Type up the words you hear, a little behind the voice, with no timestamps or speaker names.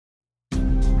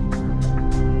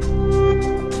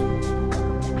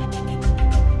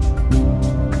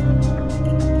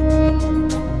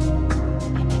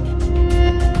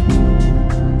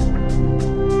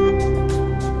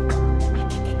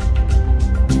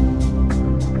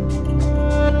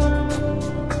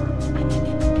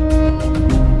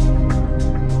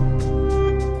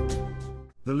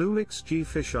Lumix G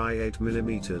Fisheye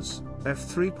 8mm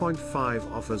F3.5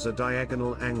 offers a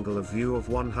diagonal angle of view of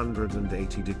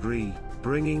 180 degrees,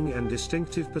 bringing an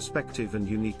distinctive perspective and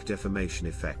unique deformation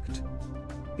effect.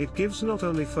 It gives not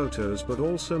only photos but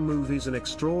also movies an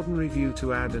extraordinary view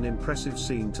to add an impressive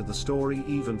scene to the story,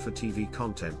 even for TV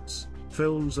contents,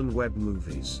 films and web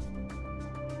movies.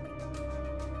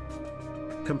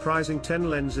 Comprising 10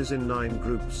 lenses in 9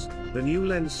 groups, the new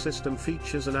lens system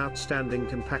features an outstanding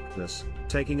compactness,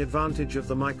 taking advantage of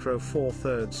the Micro Four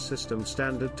Thirds system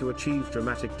standard to achieve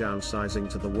dramatic downsizing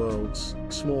to the world's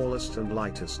smallest and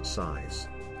lightest size.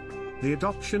 The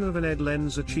adoption of an ED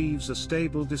lens achieves a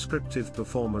stable descriptive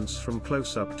performance from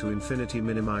close-up to infinity,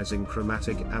 minimizing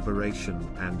chromatic aberration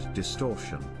and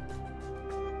distortion.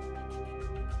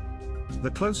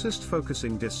 The closest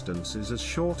focusing distance is as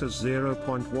short as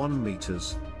 0.1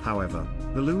 meters, however,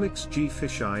 the Lumix G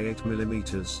Fisheye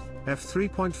 8mm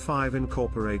F3.5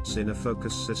 incorporates in a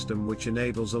focus system which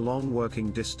enables a long working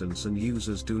distance, and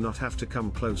users do not have to come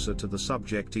closer to the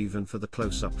subject even for the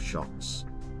close-up shots.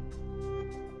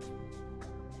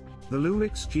 The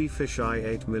Lumix G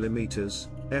Fisheye 8mm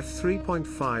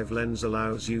F3.5 lens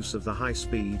allows use of the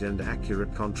high-speed and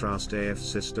accurate contrast AF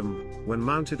system, when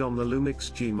mounted on the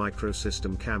Lumix G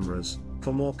microsystem cameras,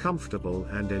 for more comfortable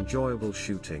and enjoyable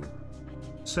shooting.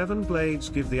 7 blades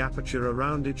give the aperture a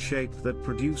rounded shape that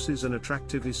produces an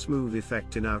attractively smooth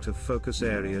effect in out-of-focus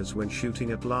areas when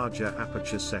shooting at larger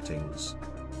aperture settings.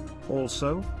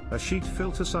 Also, a sheet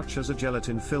filter such as a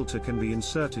gelatin filter can be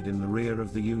inserted in the rear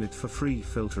of the unit for free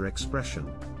filter expression.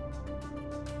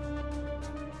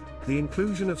 The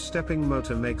inclusion of stepping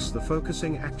motor makes the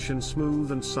focusing action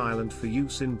smooth and silent for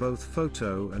use in both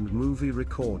photo and movie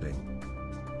recording.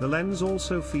 The lens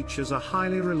also features a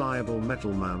highly reliable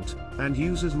metal mount, and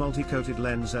uses multi-coated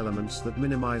lens elements that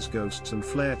minimize ghosts and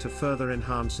flare to further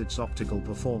enhance its optical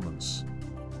performance.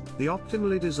 The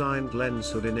optimally designed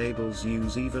lens hood enables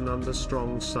use even under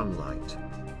strong sunlight.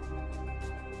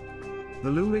 The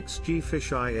Lumix G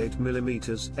Fisheye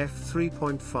 8mm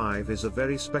F3.5 is a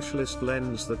very specialist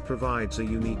lens that provides a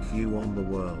unique view on the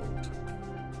world.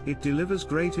 It delivers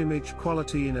great image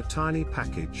quality in a tiny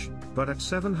package, but at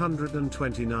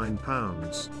 £729,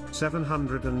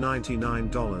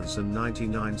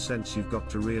 $799.99, you've got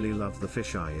to really love the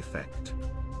fisheye effect.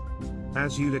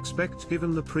 As you'd expect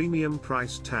given the premium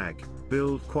price tag,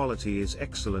 build quality is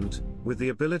excellent, with the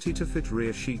ability to fit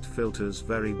rear sheet filters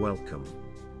very welcome.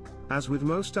 As with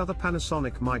most other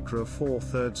Panasonic Micro Four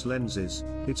Thirds lenses,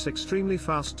 it's extremely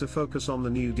fast to focus on the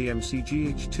new DMC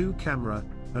GH2 camera,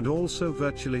 and also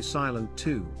virtually silent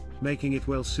too, making it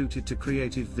well suited to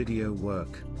creative video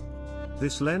work.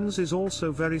 This lens is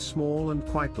also very small and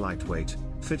quite lightweight,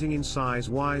 fitting in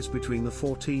size-wise between the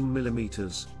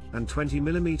 14mm and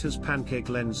 20mm pancake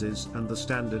lenses and the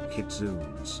standard kit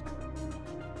zooms.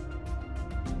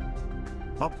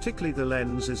 Optically, the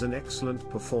lens is an excellent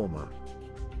performer.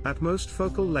 At most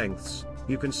focal lengths,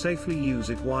 you can safely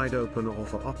use it wide open or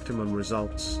for optimum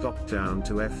results stop down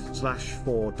to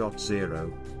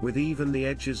f/4.0, with even the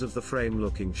edges of the frame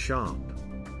looking sharp.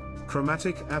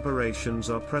 Chromatic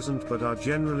aberrations are present but are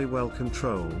generally well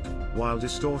controlled, while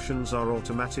distortions are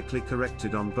automatically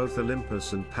corrected on both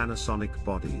Olympus and Panasonic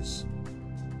bodies.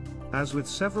 As with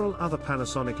several other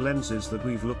Panasonic lenses that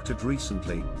we've looked at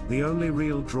recently, the only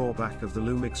real drawback of the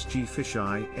Lumix G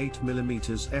Fisheye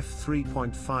 8mm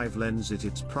F3.5 lens is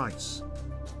its price.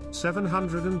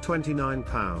 £729,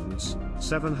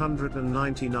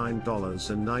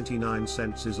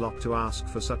 $799.99 is lot to ask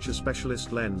for such a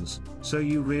specialist lens, so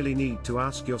you really need to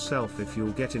ask yourself if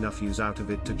you'll get enough use out of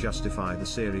it to justify the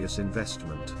serious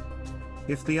investment.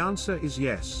 If the answer is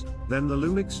yes, then the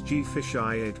Lumix G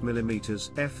Fisheye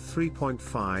 8mm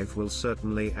F3.5 will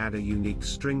certainly add a unique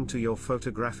string to your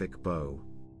photographic bow.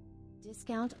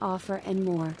 Discount offer and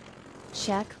more.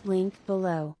 Check link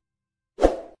below.